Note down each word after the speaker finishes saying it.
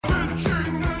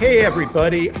Hey,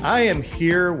 everybody. I am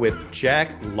here with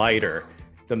Jack Leiter,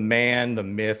 the man, the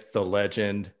myth, the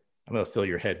legend. I'm going to fill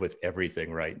your head with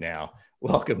everything right now.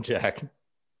 Welcome, Jack.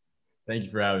 Thank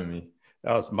you for having me.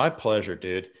 Oh, it's my pleasure,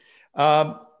 dude.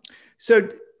 Um, so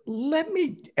let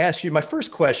me ask you my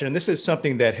first question, and this is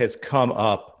something that has come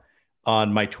up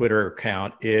on my Twitter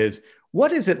account, is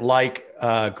what is it like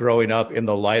growing up in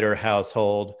the Leiter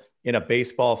household in a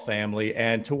baseball family?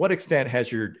 And to what extent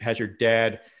has your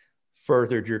dad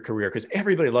furthered your career? Because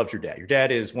everybody loves your dad. Your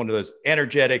dad is one of those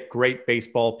energetic, great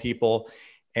baseball people,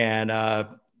 and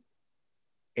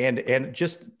and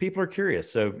just people are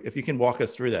curious. So if you can walk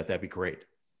us through that, that'd be great.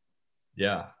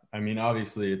 Yeah, I mean,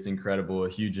 obviously, it's incredible, a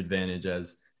huge advantage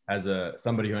as a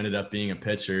somebody who ended up being a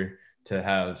pitcher to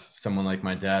have someone like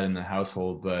my dad in the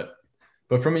household. But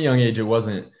from a young age, it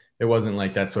wasn't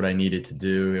like that's what I needed to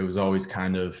do. It was always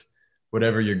kind of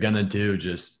whatever you're gonna do,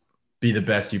 just be the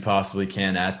best you possibly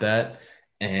can at that.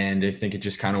 And I think it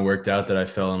just kind of worked out that I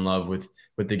fell in love with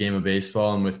the game of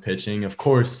baseball and with pitching. Of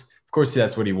course,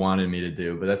 that's what he wanted me to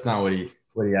do, but that's not what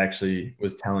he actually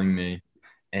was telling me.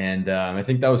 And I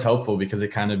think that was helpful because it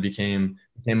kind of became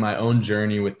my own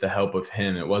journey with the help of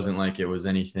him. It wasn't like it was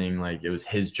anything like it was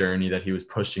his journey that he was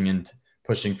pushing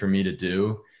for me to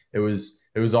do. It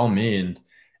was all me,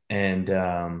 and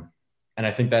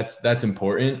I think that's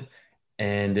important.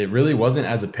 And it really wasn't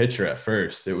as a pitcher at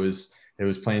first. It was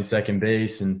playing second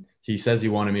base, and he says he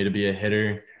wanted me to be a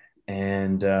hitter,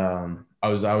 and I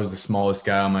was the smallest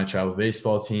guy on my travel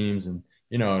baseball teams, and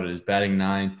it is batting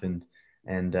ninth,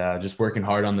 and just working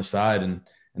hard on the side, and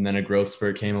then a growth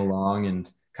spurt came along,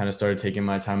 and kind of started taking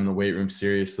my time in the weight room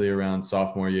seriously around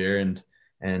sophomore year,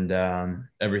 and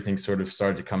everything sort of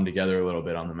started to come together a little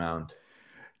bit on the mound.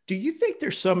 Do you think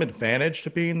there's some advantage to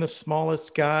being the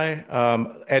smallest guy?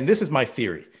 And this is my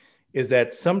theory, is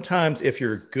that sometimes if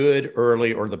you're good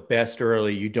early or the best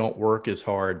early, you don't work as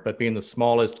hard. But being the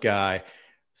smallest guy,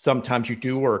 sometimes you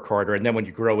do work harder. And then when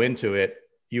you grow into it,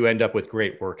 you end up with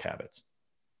great work habits.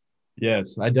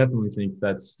 Yes, I definitely think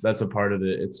that's a part of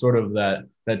it. It's sort of that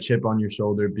chip on your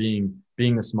shoulder,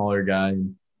 being a smaller guy,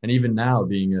 and even now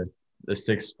being a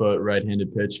 6 foot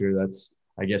right-handed pitcher. That's,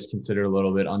 I guess, considered a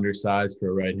little bit undersized for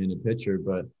a right-handed pitcher,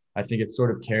 but I think it's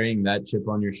sort of carrying that chip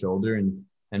on your shoulder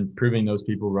and proving those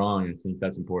people wrong. I think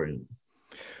that's important.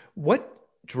 What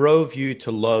drove you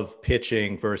to love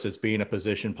pitching versus being a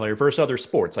position player versus other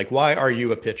sports? Like, why are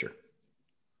you a pitcher?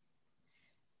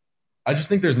 I just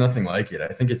think there's nothing like it.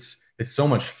 I think it's so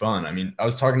much fun. I mean, I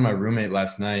was talking to my roommate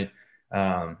last night.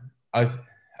 Um, I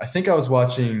think I was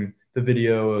watching the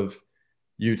video of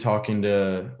you talking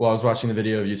to. Well, I was watching the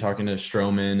video of you talking to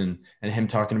Stroman and him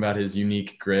talking about his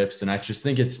unique grips, and I just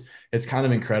think it's kind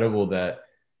of incredible that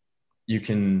you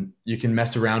can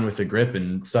mess around with the grip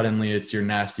and suddenly it's your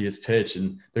nastiest pitch,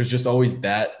 and there's just always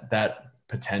that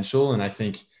potential. And I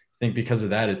think because of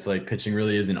that, it's like pitching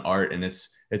really is an art, and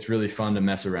it's really fun to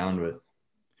mess around with.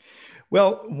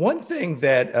 Well, one thing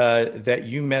that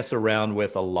you mess around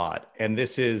with a lot, and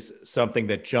this is something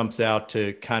that jumps out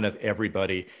to kind of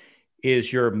everybody,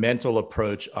 is your mental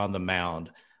approach on the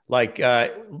mound. Like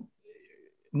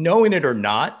knowing it or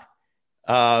not,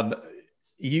 um,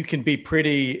 you can be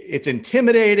pretty. It's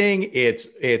intimidating.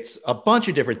 It's a bunch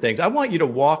of different things. I want you to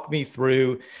walk me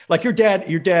through. Like your dad.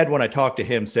 Your dad, when I talked to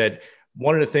him, said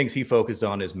one of the things he focused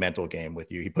on is mental game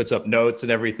with you. He puts up notes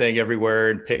and everything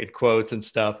everywhere and paid quotes and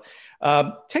stuff.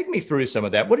 Take me through some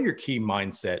of that. What are your key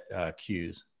mindset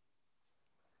cues?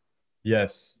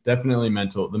 Yes, definitely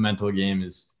mental. The mental game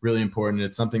is really important.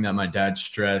 It's something that my dad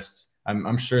stressed.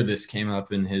 I'm sure this came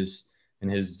up in his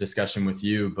discussion with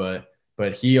you, but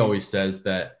he always says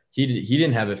that he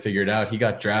didn't have it figured out. He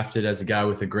got drafted as a guy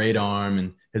with a great arm,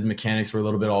 and his mechanics were a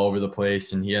little bit all over the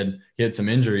place, and he had some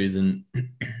injuries. And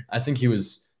I think he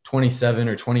was 27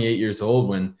 or 28 years old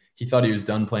when he thought he was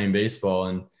done playing baseball,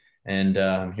 and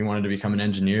he wanted to become an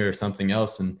engineer or something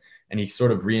else. And he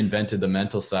sort of reinvented the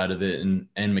mental side of it,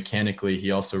 and mechanically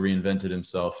he also reinvented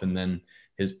himself. And then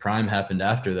his prime happened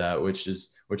after that, which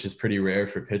is pretty rare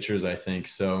for pitchers, I think.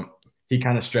 So he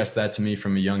kind of stressed that to me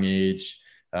from a young age.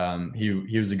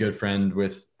 He was a good friend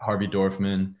with Harvey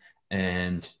Dorfman,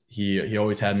 and he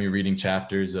always had me reading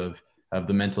chapters of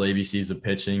the mental ABCs of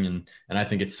pitching, and I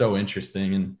think it's so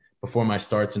interesting. And before my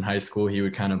starts in high school, he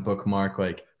would kind of bookmark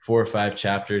like 4 or 5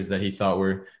 chapters that he thought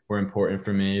were important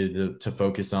for me to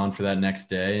focus on for that next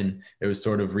day. And it was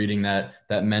sort of reading that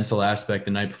mental aspect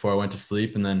the night before I went to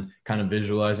sleep, and then kind of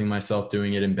visualizing myself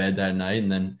doing it in bed that night,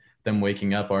 and then them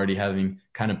waking up already having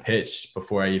kind of pitched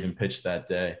before I even pitched that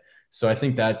day. So I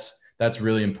think that's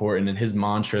really important. And his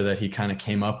mantra that he kind of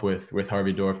came up with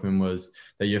Harvey Dorfman was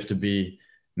that you have to be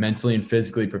mentally and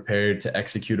physically prepared to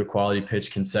execute a quality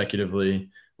pitch consecutively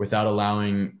without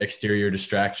allowing exterior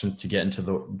distractions to get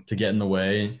in the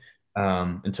way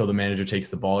until the manager takes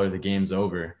the ball or the game's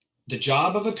over. The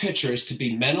job of a pitcher is to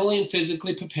be mentally and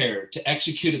physically prepared to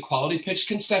execute a quality pitch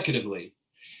consecutively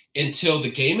until the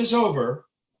game is over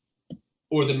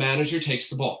or the manager takes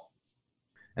the ball.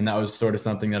 And that was sort of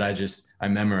something that I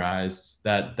memorized,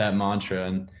 that mantra.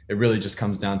 And it really just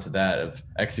comes down to that, of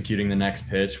executing the next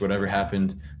pitch. Whatever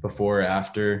happened before or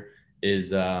after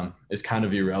is kind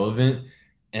of irrelevant.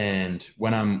 And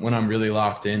when I'm really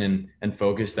locked in and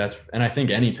focused, and I think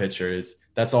any pitcher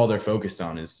that's all they're focused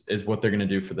on is what they're going to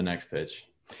do for the next pitch.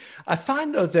 I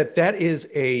find though that is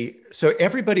so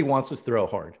everybody wants to throw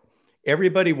hard.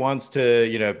 Everybody wants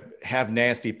to, have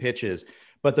nasty pitches,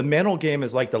 but the mental game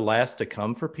is like the last to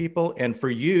come for people. And for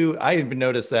you, I even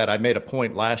noticed that. I made a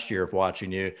point last year of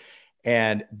watching you,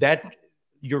 and that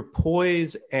your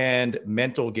poise and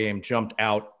mental game jumped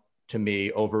out to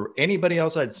me over anybody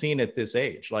else I'd seen at this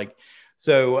age. What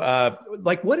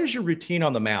is your routine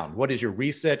on the mound? What is your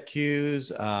reset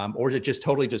cues? Or is it just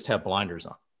totally just have blinders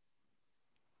on?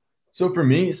 So for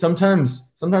me,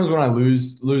 sometimes when I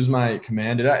lose my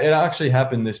command, it actually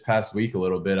happened this past week a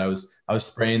little bit. I was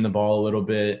spraying the ball a little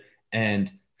bit,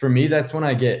 and for me, that's when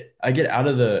I get out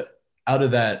of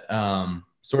that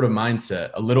sort of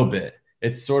mindset a little bit.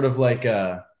 It's sort of like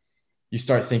you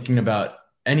start thinking about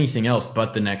anything else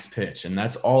but the next pitch, and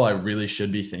that's all I really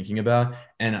should be thinking about.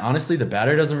 And honestly, the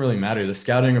batter doesn't really matter. The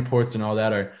scouting reports and all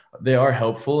that are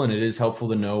helpful, and it is helpful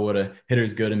to know what a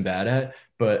hitter's good and bad at,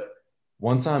 but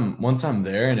once I'm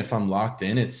there, and if I'm locked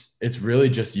in, it's really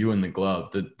just you and the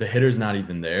glove. The hitter's not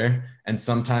even there. And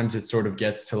sometimes it sort of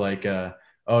gets to like,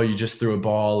 you just threw a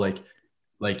ball,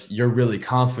 like you're really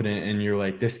confident and you're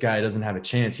like, this guy doesn't have a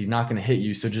chance. He's not going to hit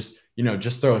you. So just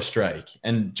throw a strike.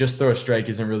 And just throw a strike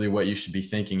isn't really what you should be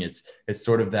thinking. It's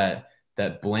sort of that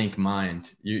blank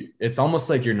mind. It's almost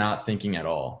like you're not thinking at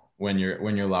all when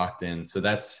you're locked in. So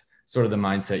that's sort of the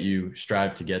mindset you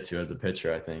strive to get to as a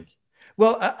pitcher, I think.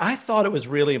 Well, I thought it was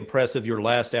really impressive, your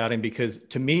last outing, because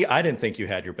to me, I didn't think you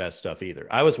had your best stuff either.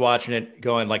 I was watching it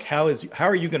going like, how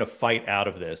are you going to fight out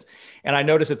of this? And I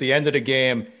noticed at the end of the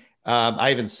game,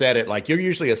 I even said it, like, you're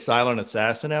usually a silent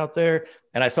assassin out there.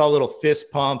 And I saw a little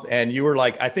fist pump, and you were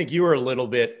like, I think you were a little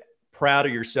bit proud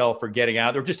of yourself for getting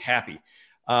out there, just happy.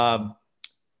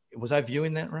 Was I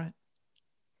viewing that right?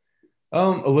 A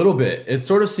little bit. It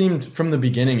sort of seemed from the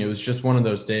beginning, it was just one of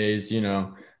those days,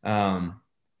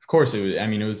 of course it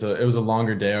was. It was a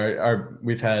longer day.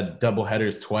 We've had double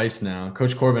headers twice now.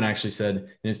 Coach Corbin actually said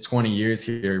in his 20 years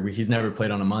here, he's never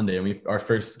played on a Monday, and our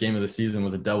first game of the season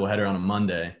was a double header on a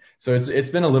Monday. So it's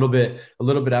been a little bit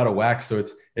out of whack. So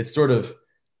it's sort of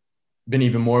been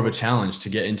even more of a challenge to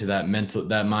get into that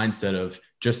mindset of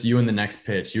just you and the next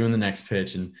pitch,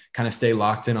 and kind of stay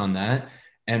locked in on that.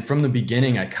 And from the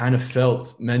beginning, I kind of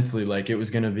felt mentally like it was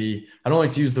going to be, I don't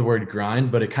like to use the word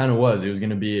grind, but it kind of was. It was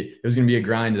going to be a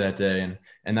grind that day.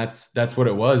 And that's what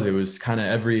it was. It was kind of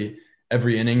every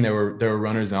inning there were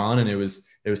runners on, and it was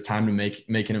time to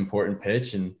make an important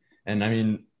pitch. And I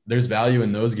mean, there's value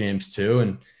in those games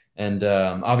too. And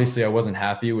obviously I wasn't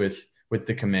happy with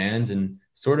the command and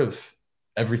sort of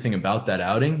everything about that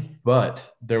outing,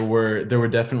 but there were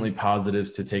definitely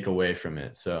positives to take away from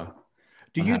it. So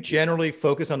do you generally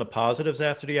focus on the positives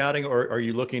after the outing, or are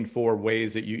you looking for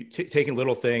ways that you taking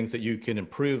little things that you can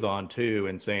improve on too,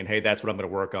 and saying, hey, that's what I'm going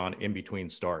to work on in between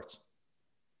starts?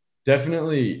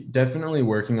 Definitely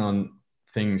working on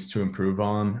things to improve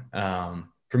on.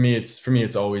 For me,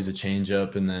 it's always a change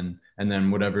up, and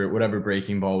then whatever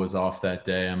breaking ball was off that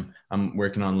day, I'm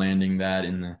working on landing that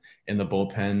in the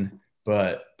bullpen.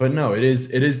 But no, it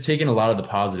is taking a lot of the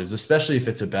positives, especially if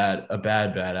it's a bad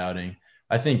outing.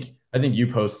 I think you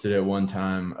posted it one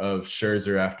time of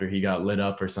Scherzer after he got lit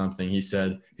up or something. He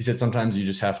said sometimes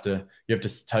you have to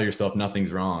tell yourself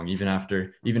nothing's wrong, even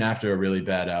after a really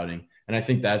bad outing. And I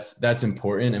think that's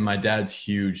important. And my dad's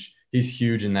huge. He's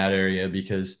huge in that area,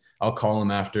 because I'll call him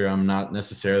after I'm not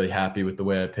necessarily happy with the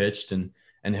way I pitched, and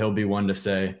he'll be one to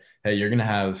say, hey, you're gonna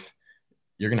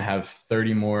have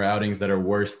 30 more outings that are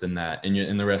worse than that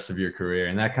in the rest of your career.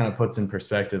 And that kind of puts in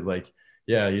perspective, like,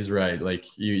 yeah, he's right. Like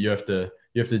you have to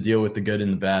deal with the good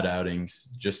and the bad outings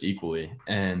just equally.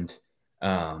 And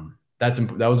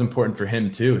that was important for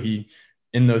him too. He,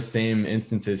 in those same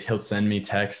instances, he'll send me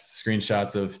text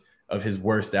screenshots of his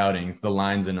worst outings, the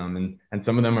lines in them. And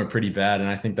some of them are pretty bad. And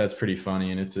I think that's pretty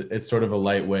funny. And it's sort of a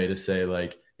light way to say,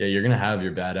 like, yeah, you're going to have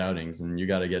your bad outings and you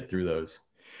got to get through those.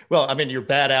 Well, I mean, your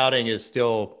bad outing is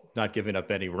still not giving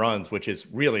up any runs, which is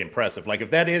really impressive. Like,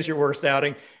 if that is your worst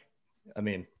outing, I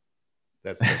mean,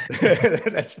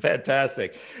 That's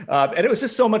fantastic. And it was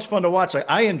just so much fun to watch. Like,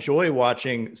 I enjoy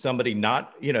watching somebody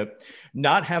not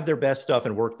have their best stuff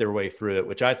and work their way through it,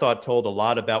 which I thought told a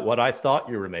lot about what I thought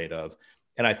you were made of.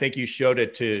 And I think you showed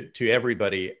it to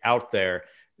everybody out there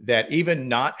that even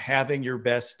not having your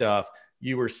best stuff,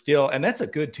 you were still, and that's a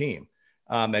good team.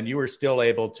 And you were still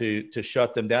able to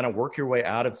shut them down and work your way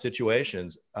out of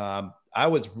situations. I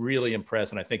was really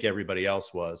impressed, and I think everybody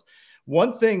else was.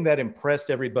 One thing that impressed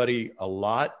everybody a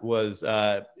lot was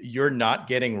you're not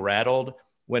getting rattled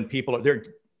when they're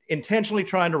intentionally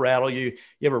trying to rattle you.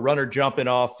 You have a runner jumping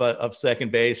off of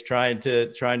second base, trying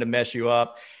to mess you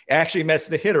up. Actually messed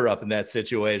the hitter up in that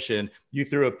situation. You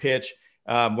threw a pitch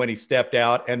when he stepped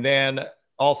out, and then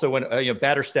also when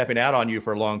batter stepping out on you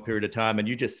for a long period of time, and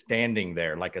you just standing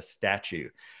there like a statue.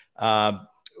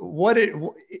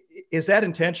 Is that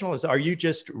intentional? Are you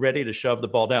just ready to shove the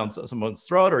ball down someone's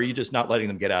throat, or are you just not letting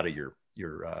them get out of your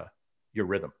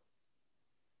rhythm?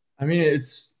 I mean,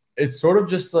 it's sort of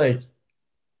just like,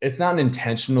 it's not an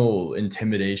intentional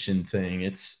intimidation thing.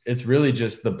 It's really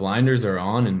just the blinders are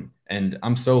on, and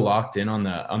I'm so locked in on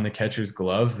the catcher's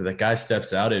glove. That guy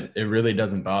steps out, it really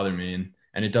doesn't bother me,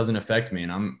 and it doesn't affect me.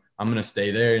 And I'm gonna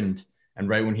stay there, and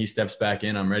right when he steps back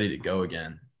in, I'm ready to go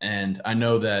again. And I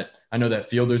know that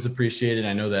fielders appreciate it.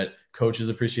 I know that coaches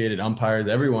appreciate it. Umpires,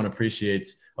 everyone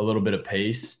appreciates a little bit of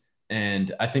pace.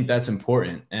 And I think that's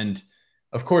important. And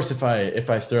of course, if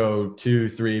I throw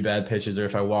 2-3 bad pitches, or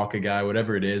if I walk a guy,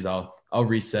 whatever it is, I'll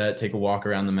reset, take a walk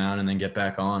around the mound, and then get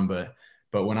back on. But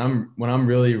when I'm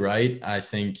really right, I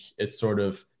think it's sort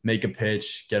of make a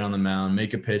pitch, get on the mound,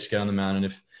 make a pitch, get on the mound.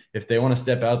 And if they want to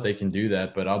step out, they can do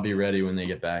that, but I'll be ready when they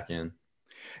get back in.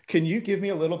 Can you give me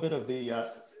a little bit of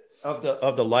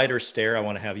the lighter stare? I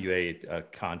want to have you a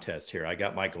contest here. I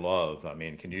got my glove. I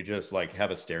mean, can you just like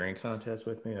have a staring contest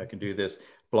with me? I can do this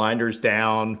blinders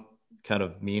down, kind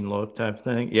of mean look type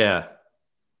thing. Yeah.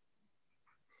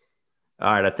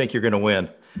 All right. I think you're going to win.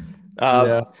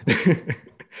 Yeah.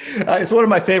 It's one of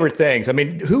my favorite things. I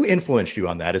mean, who influenced you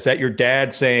on that? Is that your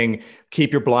dad saying,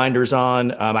 keep your blinders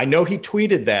on? I know he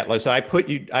tweeted that.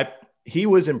 So he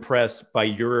was impressed by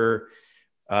your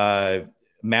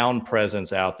mound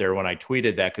presence out there when I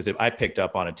tweeted that, because I picked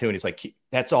up on it too. And he's like,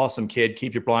 that's awesome, kid.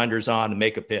 Keep your blinders on and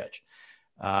make a pitch.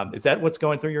 Is that what's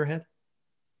going through your head?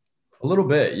 A little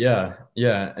bit. Yeah.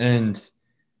 Yeah. And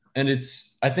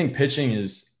I think pitching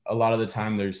is, a lot of the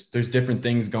time there's different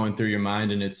things going through your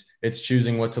mind, and it's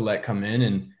choosing what to let come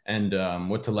in and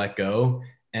what to let go.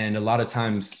 And a lot of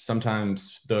times,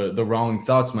 sometimes the wrong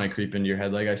thoughts might creep into your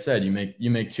head. Like I said, you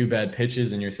make 2 bad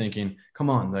pitches and you're thinking, come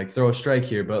on, like throw a strike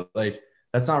here. But like,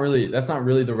 that's not really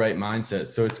the right mindset.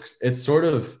 So it's sort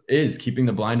of is keeping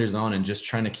the blinders on and just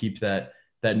trying to keep that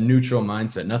neutral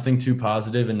mindset, nothing too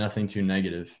positive and nothing too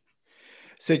negative.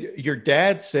 So your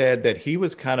dad said that he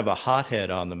was kind of a hothead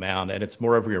on the mound, and it's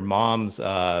more of your mom's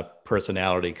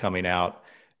personality coming out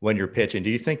when you're pitching.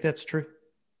 Do you think that's true?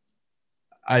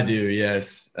 I do,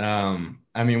 yes.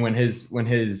 I mean, when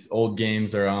his old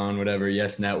games are on, whatever,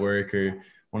 Yes Network or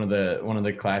one of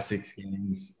the classics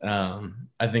games,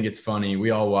 I think it's funny.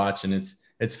 We all watch, and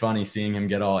it's funny seeing him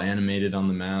get all animated on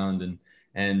the mound.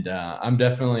 And I'm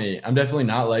definitely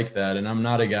not like that, and I'm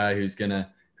not a guy who's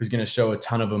gonna show a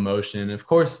ton of emotion. Of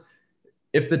course,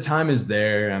 if the time is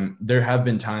there, there have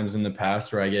been times in the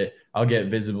past where I'll get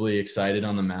visibly excited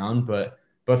on the mound, but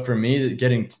for me,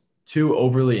 getting too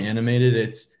overly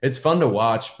animated, it's fun to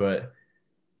watch, but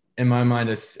in my mind,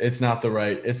 it's not the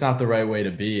right way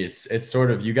to be. It's sort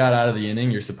of, you got out of the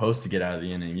inning, you're supposed to get out of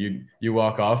the inning. You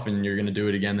walk off and you're gonna do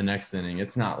it again the next inning.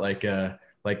 It's not like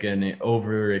an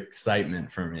over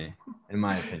excitement for me, in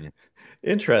my opinion.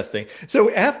 Interesting.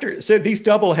 So these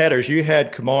double headers, you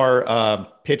had Kumar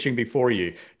pitching before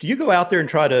you. Do you go out there and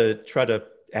try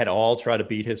to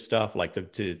beat his stuff, like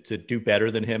to do better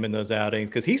than him in those outings?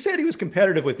 Because he said he was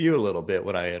competitive with you a little bit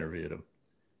when I interviewed him.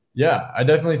 Yeah, I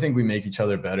definitely think we make each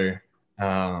other better.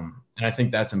 And I think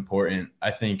that's important.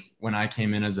 I think when I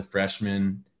came in as a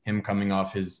freshman, him coming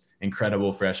off his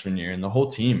incredible freshman year, and the whole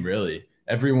team, really,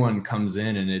 everyone comes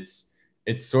in, and it's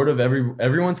sort of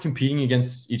everyone's competing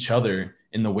against each other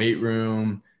in the weight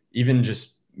room, even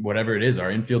just whatever it is, our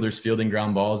infielders fielding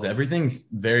ground balls, everything's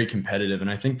very competitive.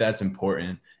 And I think that's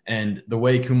important. And the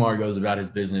way Kumar goes about his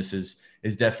business is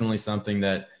definitely something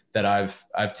that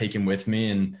I've taken with me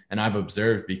and I've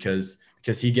observed, because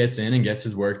he gets in and gets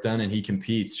his work done, and he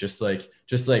competes just like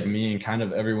me and kind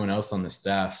of everyone else on the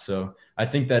staff. So I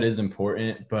think that is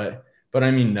important, but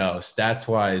I mean, no, stats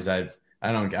wise,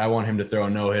 I want him to throw a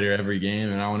no-hitter every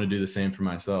game, and I want to do the same for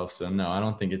myself. So no, I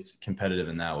don't think it's competitive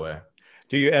in that way.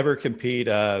 Do you ever compete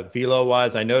velo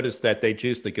wise? I noticed that they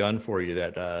juiced the gun for you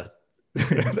that the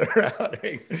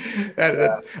routing.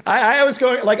 I was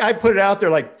going like I put it out there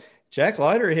like Jack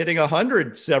Leiter hitting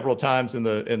 100 several times in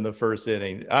the first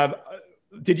inning.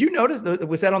 Did you notice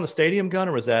was that on the stadium gun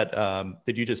or was that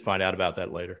did you just find out about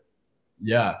that later?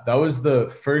 Yeah, that was the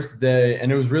first day, and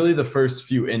it was really the first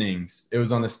few innings. It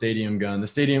was on the stadium gun. The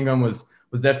stadium gun was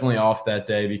definitely off that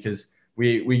day because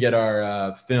we get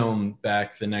our film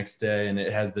back the next day, and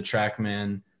it has the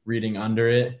TrackMan reading under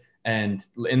it. And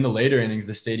in the later innings,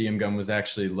 the stadium gun was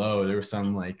actually low. There were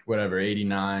some like whatever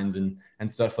 89s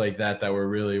and stuff like that were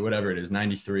really whatever it is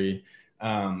 93.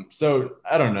 So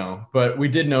I don't know, but we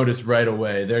did notice right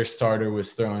away their starter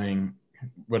was throwing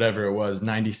whatever it was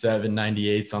 97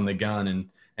 98s on the gun,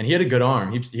 and he had a good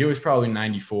arm. He was probably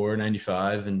 94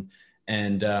 95,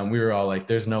 and we were all like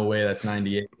there's no way that's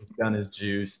 98. His gun is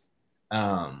juiced.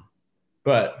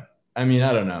 But I mean,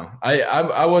 I don't know.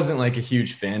 I wasn't like a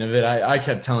huge fan of it. I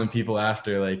kept telling people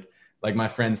after, like my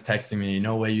friends texting me,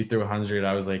 no way you threw 100.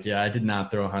 I was like, yeah, I did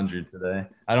not throw 100 today.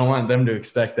 I don't want them to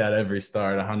expect that every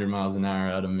start, 100 miles an hour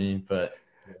out of me. But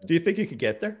do you think you could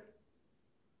get there?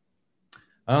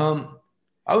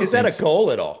 Is that a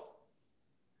goal at all?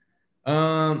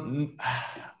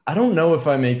 I don't know if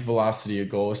I make velocity a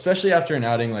goal, especially after an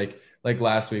outing like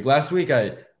last week. Last week,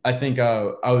 I think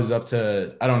I was up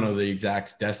to, I don't know the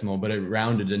exact decimal, but it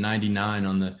rounded to 99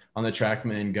 on the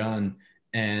TrackMan gun.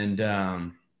 And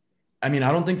I mean,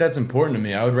 I don't think that's important to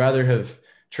me. I would rather have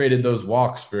traded those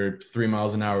walks for 3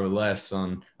 miles an hour or less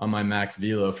on my max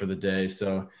velo for the day.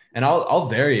 So, and I'll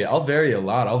vary a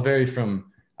lot. I'll vary from,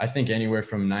 I think anywhere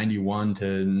from 91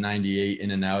 to 98 in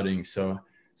an outing. So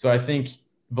I think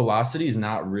velocity is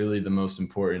not really the most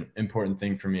important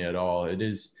thing for me at all. It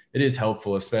is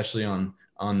helpful, especially on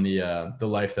the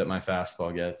life that my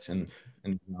fastball gets. And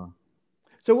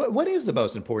So what is the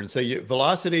most important? So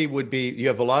velocity would be, you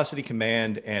have velocity,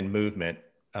 command, and movement.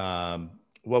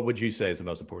 What would you say is the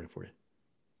most important for you?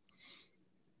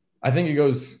 I think it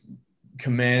goes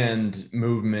command,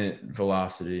 movement,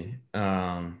 velocity.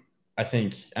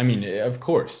 I mean, of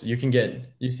course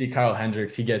you see Kyle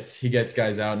Hendricks, he gets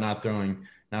guys out, not throwing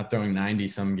 90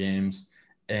 some games,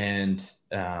 and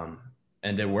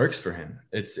it works for him.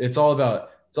 It's all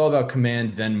about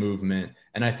command, then movement.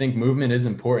 And I think movement is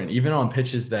important, even on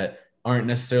pitches that aren't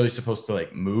necessarily supposed to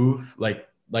like move, like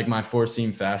my four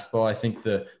seam fastball. I think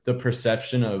the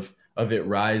perception of it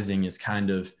rising is kind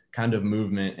of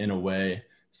movement in a way.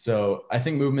 So I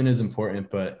think movement is important,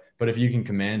 but if you can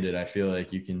command it, I feel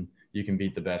like you can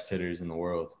beat the best hitters in the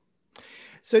world.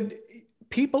 So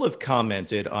people have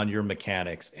commented on your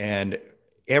mechanics, and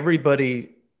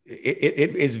everybody,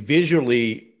 it is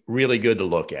visually really good to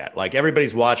look at. Like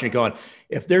everybody's watching it going,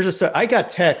 I got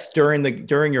text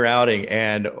during your outing,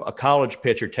 and a college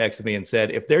pitcher texted me and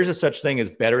said, if there's a such thing as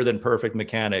better than perfect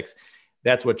mechanics,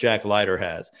 that's what Jack Leiter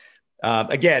has.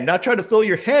 Again, not trying to fill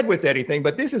your head with anything,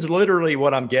 but this is literally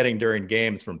what I'm getting during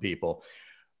games from people.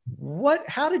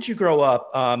 How did you grow up?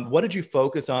 What did you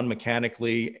focus on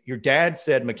mechanically? Your dad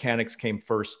said mechanics came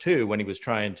first too, when he was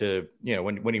trying to,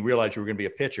 when he realized you were going to be a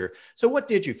pitcher. So what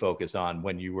did you focus on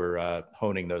when you were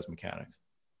honing those mechanics?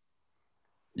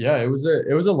 Yeah, it was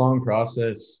a long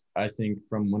process, I think,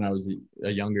 from when I was a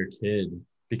younger kid,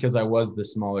 because I was the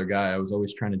smaller guy. I was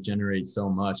always trying to generate so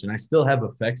much, and I still have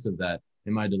effects of that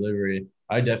in my delivery.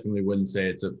 I definitely wouldn't say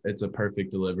it's a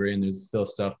perfect delivery, and there's still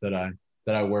stuff that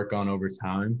I work on over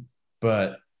time.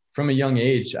 But from a young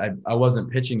age, I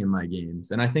wasn't pitching in my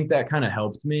games. And I think that kind of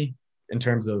helped me in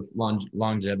terms of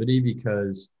longevity,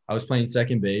 because I was playing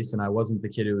second base and I wasn't the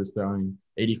kid who was throwing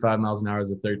 85 miles an hour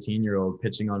as a 13-year-old,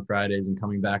 pitching on Fridays and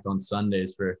coming back on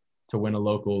Sundays to win a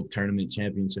local tournament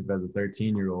championship as a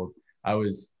 13-year-old. I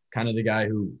was kind of the guy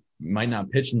who might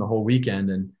not pitch in the whole weekend.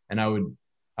 And I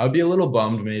would be a little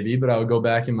bummed maybe, but I would go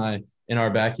back in our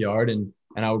backyard and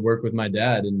I would work with my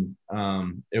dad, and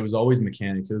it was always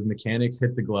mechanics. It was mechanics,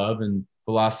 hit the glove, and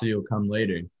velocity will come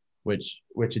later, which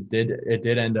it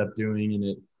did end up doing,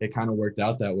 and it kind of worked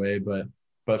out that way. But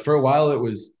for a while it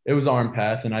was arm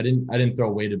path, and I didn't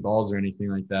throw weighted balls or anything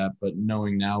like that. But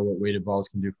knowing now what weighted balls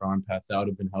can do for arm path, that would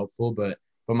have been helpful. But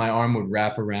my arm would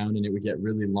wrap around and it would get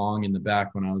really long in the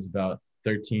back when I was about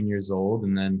 13 years old,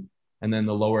 and then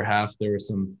the lower half, there were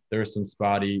some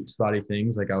spotty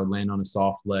things. Like I would land on a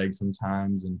soft leg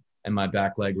sometimes, and my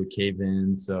back leg would cave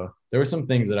in. So there were some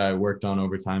things that I worked on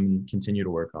over time and continue to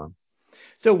work on.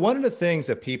 So one of the things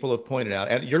that people have pointed out,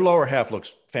 and your lower half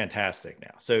looks fantastic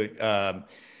now. So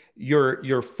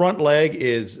your front leg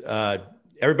is,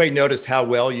 everybody noticed how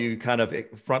well you kind of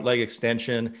front leg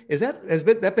extension. Has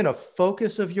that been a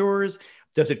focus of yours?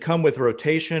 Does it come with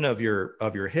rotation of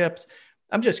your hips?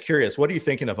 I'm just curious. What are you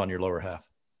thinking of on your lower half?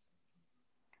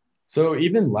 So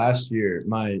even last year,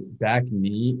 my back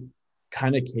knee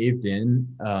kind of caved in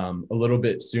a little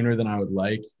bit sooner than I would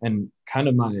like, and kind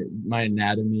of my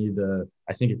anatomy,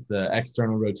 I think it's the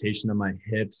external rotation of my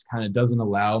hips, kind of doesn't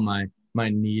allow my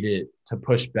knee to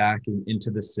push back into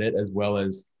the sit as well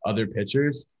as other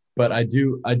pitchers. But I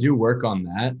do work on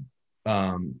that,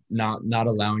 not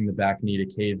allowing the back knee to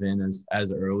cave in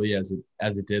as early as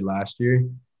it did last year,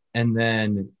 and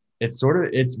then it's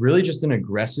really just an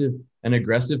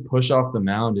aggressive push off the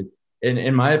mound.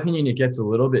 In my opinion, it gets a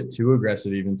little bit too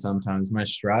aggressive even sometimes. My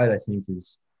stride, I think,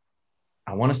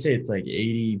 I want to say it's like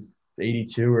 80,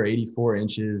 82 or 84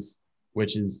 inches,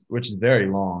 which is very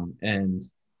long. And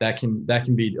that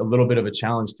can be a little bit of a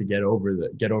challenge to get over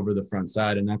the front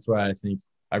side. And that's why I think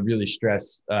I really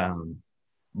stress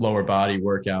lower body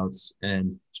workouts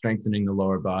and strengthening the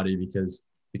lower body, because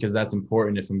that's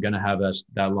important if I'm going to have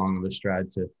that long of a stride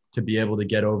to be able to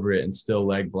get over it and still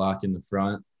leg block in the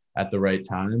front at the right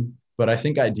time. But I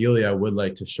think ideally I would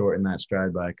like to shorten that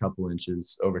stride by a couple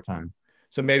inches over time.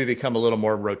 So maybe become a little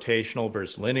more rotational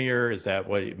versus linear. Is that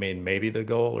what you mean? Maybe the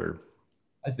goal, or?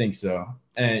 I think so.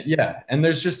 And yeah. And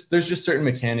there's just certain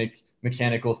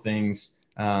mechanical things.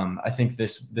 I think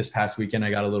this past weekend,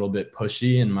 I got a little bit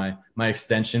pushy, and my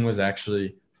extension was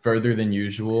actually further than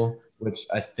usual, which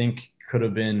I think could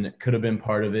have been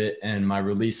part of it. And my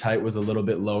release height was a little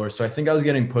bit lower. So I think I was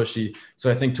getting pushy.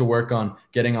 So I think to work on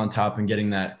getting on top and getting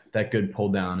that good pull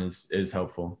down is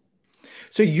helpful.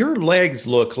 So your legs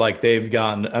look like they've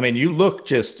gotten, I mean, you look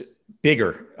just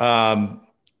bigger.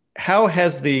 How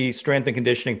has the strength and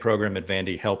conditioning program at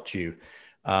Vandy helped you?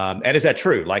 And is that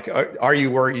true? Like, are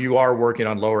you working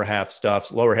on lower half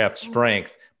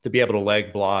strength to be able to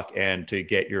leg block and to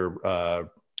get your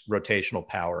rotational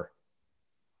power?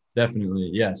 Definitely.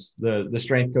 Yes. The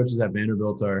strength coaches at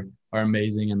Vanderbilt are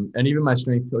amazing. And even my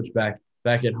strength coach back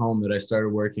at home that I started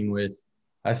working with,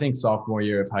 I think sophomore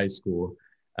year of high school,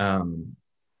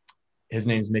 his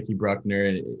name's Mickey Bruckner,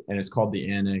 and it's called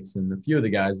the Annex. And a few of the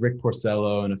guys, Rick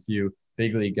Porcello and a few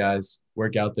big league guys,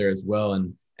 work out there as well.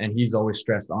 And he's always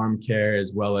stressed arm care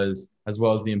as well as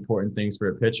the important things for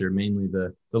a pitcher, mainly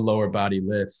the lower body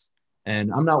lifts.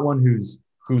 And I'm not one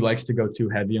who likes to go too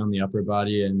heavy on the upper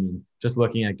body. I mean, just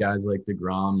looking at guys like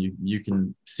DeGrom, you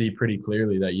can see pretty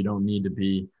clearly that you don't need to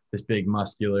be this big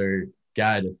muscular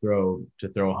guy to throw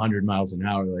 100 miles an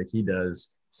hour like he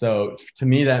does. So to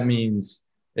me, that means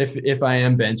if I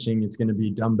am benching, it's going to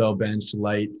be dumbbell bench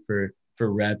light for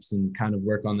reps and kind of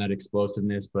work on that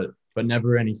explosiveness, but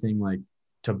never anything like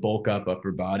to bulk up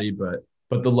upper body. But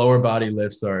the lower body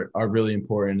lifts are really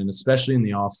important, and especially in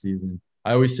the off season.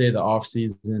 I always say the off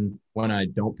season, when I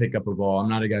don't pick up a ball, I'm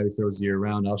not a guy who throws year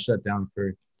round. I'll shut down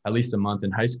for at least a month. In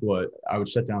high school, I would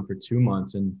shut down for 2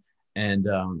 months and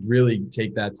really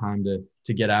take that time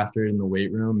to get after it in the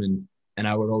weight room. And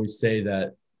I would always say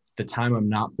that the time I'm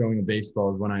not throwing a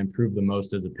baseball is when I improve the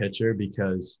most as a pitcher,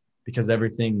 because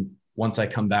everything, once I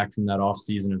come back from that off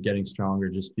season of getting stronger,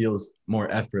 just feels more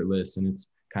effortless. And it's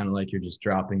kind of like you're just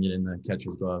dropping it in the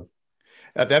catcher's glove.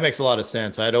 That makes a lot of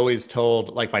sense. I'd always told,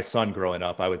 like my son growing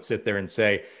up, I would sit there and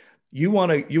say, you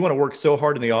want to work so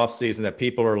hard in the off season that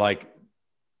people are like,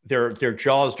 their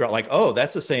jaws drop, like, oh,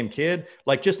 that's the same kid.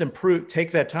 Like, just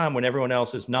take that time when everyone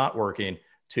else is not working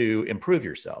to improve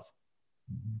yourself.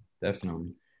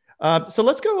 Definitely. So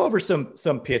let's go over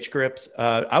some pitch grips.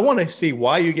 I want to see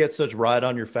why you get such ride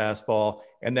on your fastball,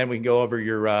 and then we can go over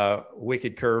your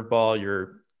wicked curveball,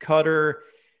 your cutter,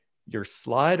 your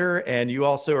slider, and you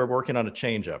also are working on a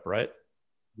changeup, right?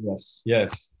 Yes.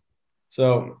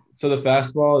 So the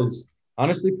fastball is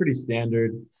honestly pretty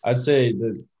standard. I'd say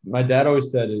my dad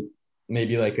always said it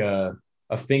maybe like a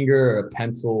finger or a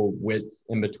pencil width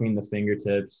in between the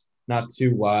fingertips, not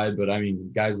too wide, but I mean,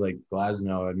 guys like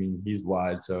Glasnow, I mean, he's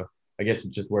wide. So I guess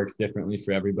it just works differently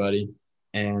for everybody.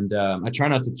 And I try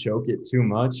not to choke it too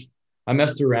much. I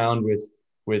messed around with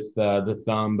the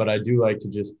thumb, but I do like to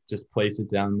just place it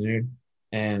down there.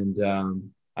 And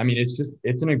I mean,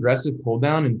 it's an aggressive pull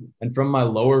down, and from my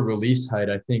lower release height,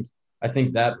 I think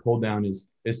that pull down is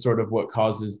sort of what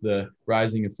causes the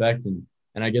rising effect.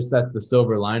 And I guess that's the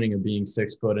silver lining of being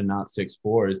 6 foot and not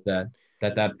 6'4", is that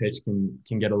pitch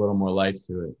can get a little more life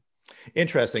to it.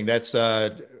 Interesting. That's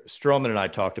Stroman and I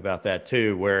talked about that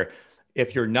too, where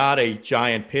if you're not a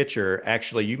giant pitcher,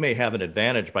 actually you may have an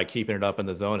advantage by keeping it up in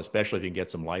the zone, especially if you can get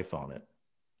some life on it.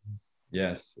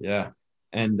 Yes. Yeah.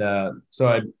 And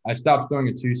so I stopped throwing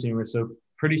a 2-seamer. So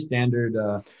pretty standard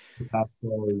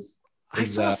fastball is I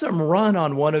saw some run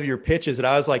on one of your pitches and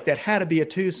I was like, that had to be a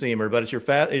 2-seamer, but it's your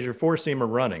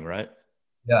 4-seamer running, right?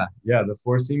 Yeah. The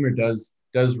four seamer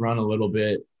does run a little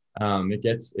bit. It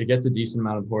gets a decent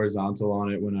amount of horizontal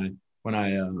on it when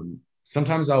I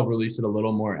sometimes I'll release it a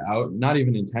little more out, not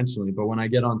even intentionally, but when I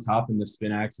get on top and the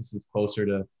spin axis is closer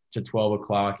to 12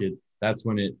 o'clock, that's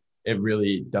when it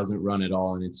really doesn't run at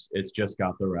all, and it's just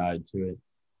got the ride to it.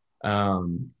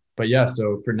 But yeah,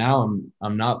 so for now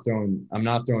I'm not throwing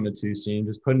a two seam,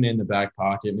 just putting it in the back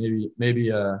pocket.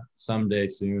 Maybe someday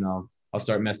soon I'll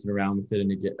start messing around with it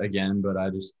and again, but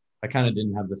I kind of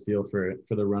didn't have the feel for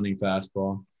the running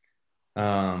fastball.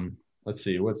 Let's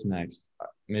see what's next.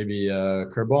 Maybe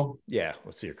curveball. Yeah,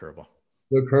 let's see your curveball.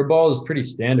 The curveball is pretty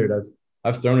standard.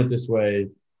 I've thrown it this way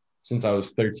since I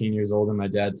was 13 years old, and my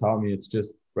dad taught me. It's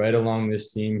just right along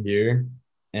this seam here,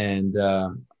 and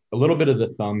a little bit of the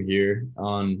thumb here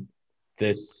on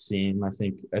this seam. I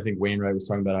think Wainwright was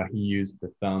talking about how he used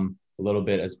the thumb a little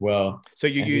bit as well. So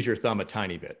you use your thumb a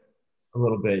tiny bit. A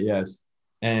little bit, yes.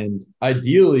 And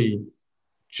ideally,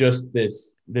 just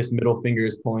this middle finger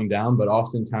is pulling down, but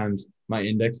oftentimes my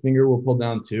index finger will pull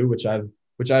down too, which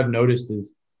I've noticed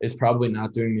is probably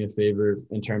not doing me a favor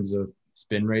in terms of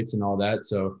spin rates and all that.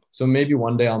 So maybe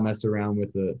one day I'll mess around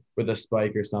with a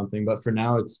spike or something. But for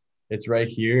now, it's right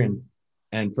here.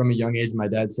 And from a young age, my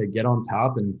dad said, get on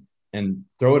top and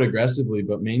throw it aggressively,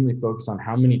 but mainly focus on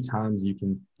how many times you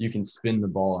can spin the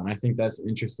ball. And I think that's an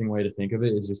interesting way to think of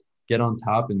it, is just get on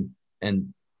top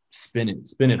and spin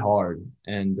it hard.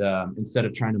 And instead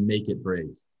of trying to make it break.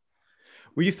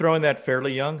 Were you throwing that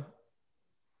fairly young?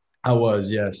 I was,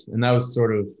 yes. And that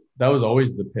was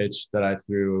always the pitch that I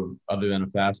threw other than a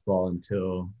fastball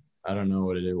until, I don't know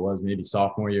what it was, maybe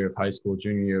sophomore year of high school,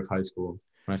 junior year of high school,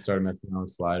 when I started messing around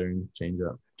with slider and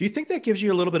changeup. Do you think that gives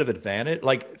you a little bit of advantage?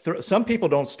 Like some people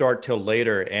don't start till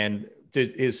later, and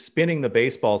is spinning the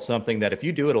baseball something that if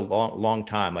you do it a long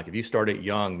time, like if you start it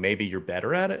young, maybe you're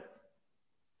better at it?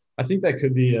 I think that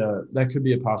could be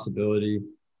a possibility.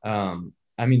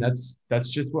 I mean, that's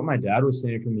just what my dad was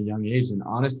saying from a young age. And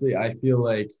honestly, I feel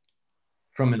like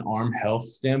from an arm health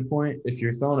standpoint, if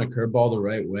you're throwing a curveball the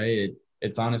right way,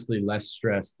 it's honestly less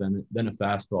stress than a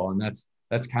fastball. And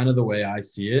that's kind of the way I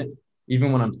see it.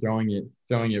 Even when I'm throwing it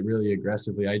really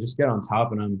aggressively, I just get on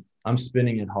top and I'm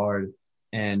spinning it hard.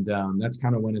 And that's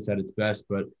kind of when it's at its best.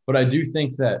 But I do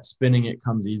think that spinning it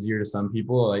comes easier to some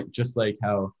people, like just like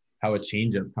how a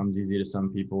changeup comes easy to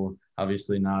some people.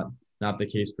 Obviously not the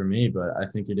case for me, but I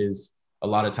think it is a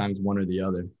lot of times one or the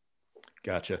other.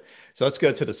 Gotcha. So let's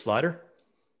go to the slider.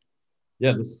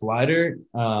 Yeah, the slider,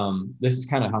 this is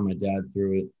kind of how my dad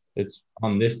threw it. It's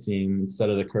on this seam instead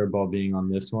of the curveball being on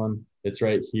this one. It's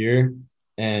right here.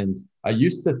 And I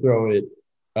used to throw it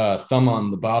thumb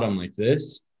on the bottom like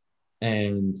this.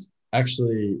 And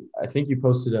actually, I think you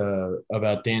posted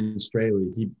about Dan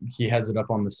Straley. He has it up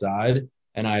on the side.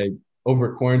 And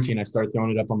over quarantine, I started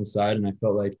throwing it up on the side, and I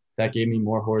felt like that gave me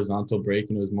more horizontal break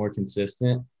and it was more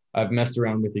consistent. I've messed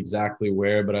around with exactly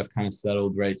where, but I've kind of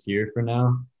settled right here for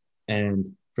now. And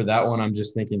for that one, I'm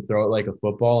just thinking throw it like a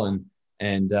football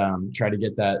and try to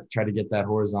get that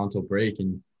horizontal break.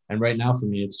 And right now for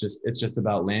me, it's just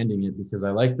about landing it, because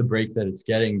I like the break that it's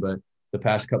getting, but the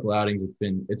past couple outings,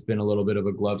 it's been a little bit of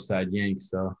a glove side yank.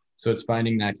 So it's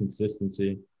finding that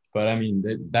consistency. But I mean,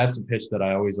 that's a pitch that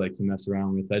I always like to mess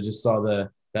around with. I just saw that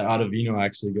Ottavino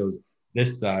actually goes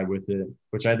this side with it,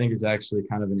 which I think is actually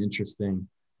kind of an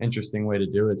interesting way to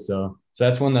do it. So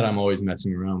that's one that I'm always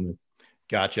messing around with.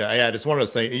 Gotcha. I just wanted to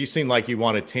say, you seem like you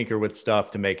want to tinker with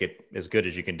stuff to make it as good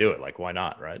as you can do it. Like, why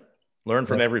not, right? Learn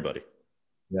from everybody.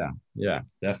 Yeah,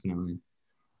 definitely.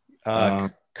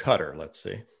 Cutter, let's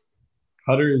see.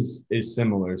 Cutter is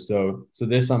similar. So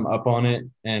this, I'm up on it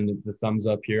and the thumb's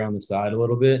up here on the side a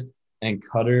little bit. And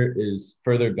cutter is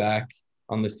further back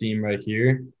on the seam right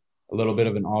here, a little bit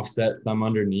of an offset thumb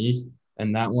underneath.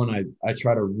 And that one, I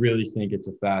try to really think it's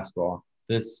a fastball.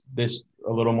 This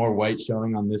a little more white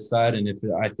showing on this side. And if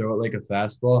I throw it like a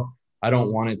fastball, I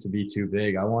don't want it to be too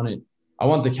big. I want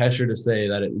the catcher to say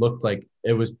that it looked like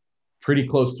it was pretty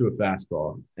close to a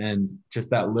fastball. And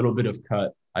just that little bit of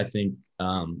cut, I think,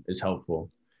 is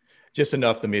helpful. Just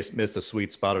enough to miss the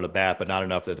sweet spot of the bat, but not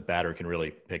enough that the batter can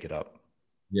really pick it up.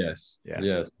 Yes. Yeah.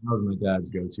 Yes. That was my dad's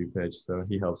go-to pitch, so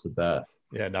he helps with that.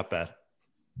 Yeah, not bad.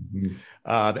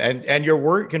 Mm-hmm. And your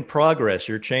work in progress,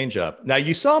 your changeup. Now,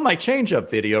 you saw my changeup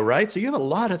video, right? So you have a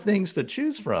lot of things to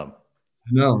choose from.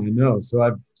 I know. So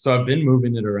I've been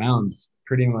moving it around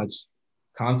pretty much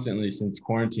constantly since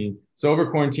quarantine. So over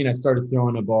quarantine, I started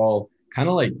throwing a ball kind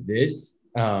of like this,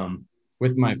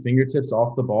 with my fingertips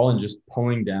off the ball and just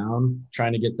pulling down,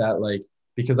 trying to get that, like,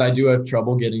 because I do have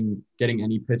trouble getting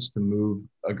any pitch to move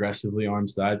aggressively arm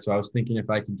side. So I was thinking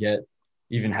if I could get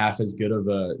even half as good of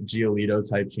a Giolito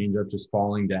type changeup just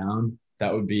falling down,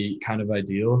 that would be kind of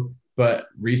ideal. But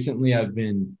recently I've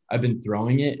been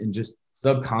throwing it, and just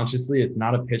subconsciously, it's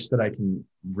not a pitch that I can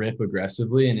rip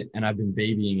aggressively, and I've been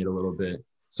babying it a little bit.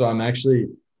 So I'm actually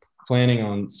planning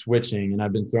on switching, and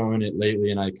I've been throwing it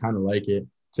lately, and I kind of like it,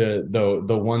 to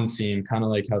the one seam, kind of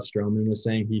like how Stroman was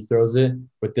saying he throws it,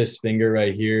 with this finger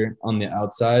right here on the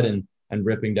outside and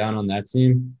ripping down on that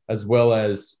seam, as well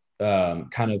as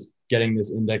kind of getting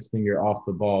this index finger off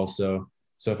the ball. So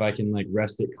if I can like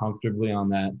rest it comfortably on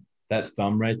that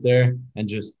thumb right there and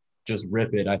just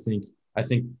rip it, I think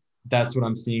that's what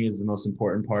I'm seeing is the most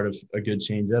important part of a good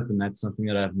changeup, and that's something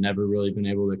that I've never really been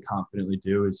able to confidently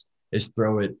do is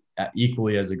throw it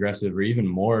equally as aggressive or even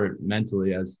more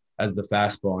mentally as the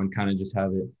fastball, and kind of just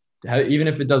have it, even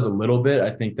if it does a little bit.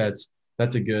 I think that's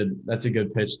a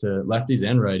good pitch to lefties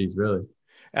and righties, really.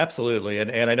 Absolutely.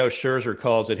 And I know Scherzer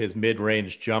calls it his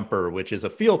mid-range jumper, which is a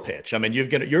feel pitch. I mean,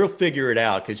 you'll figure it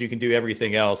out because you can do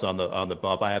everything else on the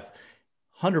bump. I have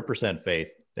 100%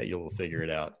 faith that you'll figure it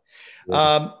out.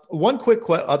 One quick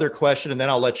other question, and then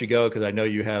I'll let you go because I know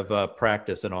you have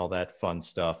practice and all that fun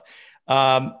stuff.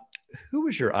 Who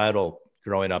was your idol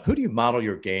growing up? Who do you model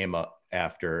your game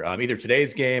after? Either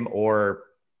today's game or,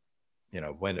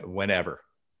 whenever.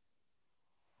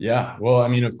 Yeah, well, I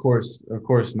mean, of course,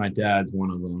 my dad's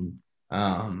one of them.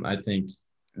 I think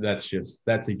that's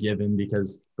a given,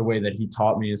 because the way that he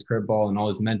taught me his curveball and all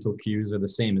his mental cues are the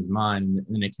same as mine,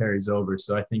 and it carries over.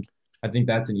 So I think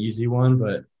that's an easy one.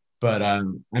 But I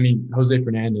mean, Jose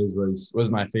Fernandez was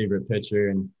my favorite pitcher,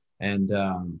 and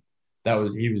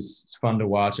he was fun to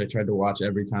watch. I tried to watch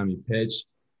every time he pitched.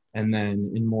 And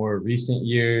then in more recent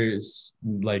years,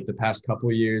 like the past couple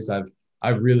of years, I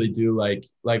really do like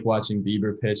watching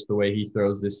Bieber pitch the way he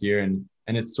throws this year, and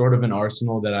it's sort of an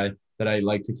arsenal that I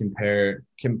like to compare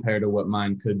to what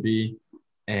mine could be.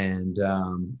 And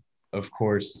of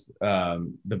course, the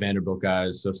Vanderbilt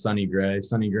guys. So Sonny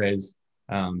Gray's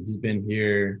he's been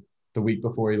here the week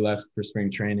before he left for spring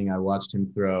training. I watched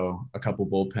him throw a couple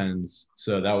bullpens,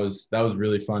 so that was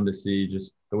really fun to see,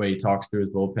 just the way he talks through his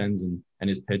bullpens and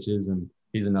his pitches. And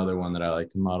he's another one that I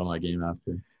like to model my game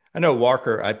after. I know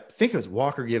Walker, I think it was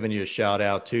Walker giving you a shout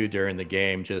out too during the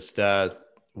game, just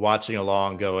watching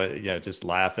along, going, just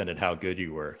laughing at how good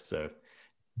you were. So,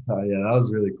 yeah, that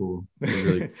was really cool.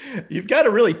 You've got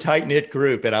a really tight knit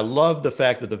group, and I love the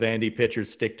fact that the Vandy pitchers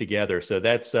stick together. So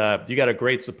that's you got a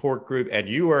great support group, and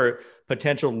you are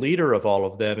potential leader of all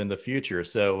of them in the future.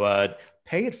 So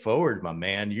pay it forward, my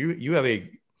man. You have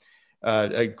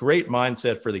a great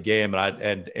mindset for the game,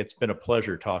 and it's been a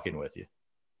pleasure talking with you.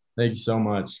 Thank you so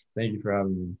much. Thank you for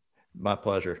having me. My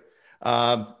pleasure.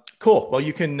 Cool. Well,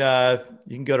 you can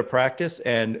go to practice,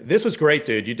 and this was great,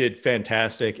 dude. You did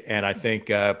fantastic. And I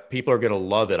think people are going to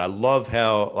love it. I love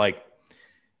how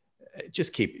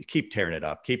just keep tearing it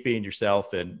up, keep being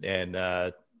yourself, and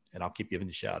I'll keep giving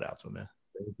you shout outs, my man.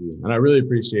 Thank you. And I really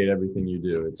appreciate everything you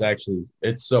do.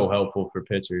 It's so helpful for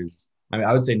pitchers. I mean,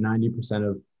 I would say 90%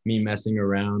 of me messing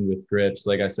around with grips,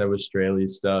 like I said, with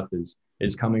Straley's stuff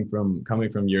is coming from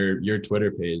your Twitter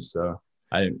page. So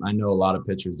I know a lot of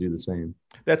pitchers do the same.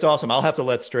 That's awesome. I'll have to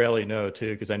let Straley know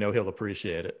too, because I know he'll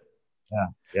appreciate it.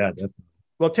 Yeah, definitely.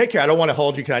 Well, take care. I don't want to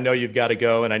hold you because I know you've got to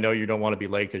go, and I know you don't want to be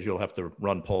late because you'll have to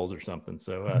run polls or something.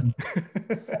 So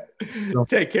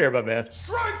take care, my man.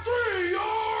 Strike three.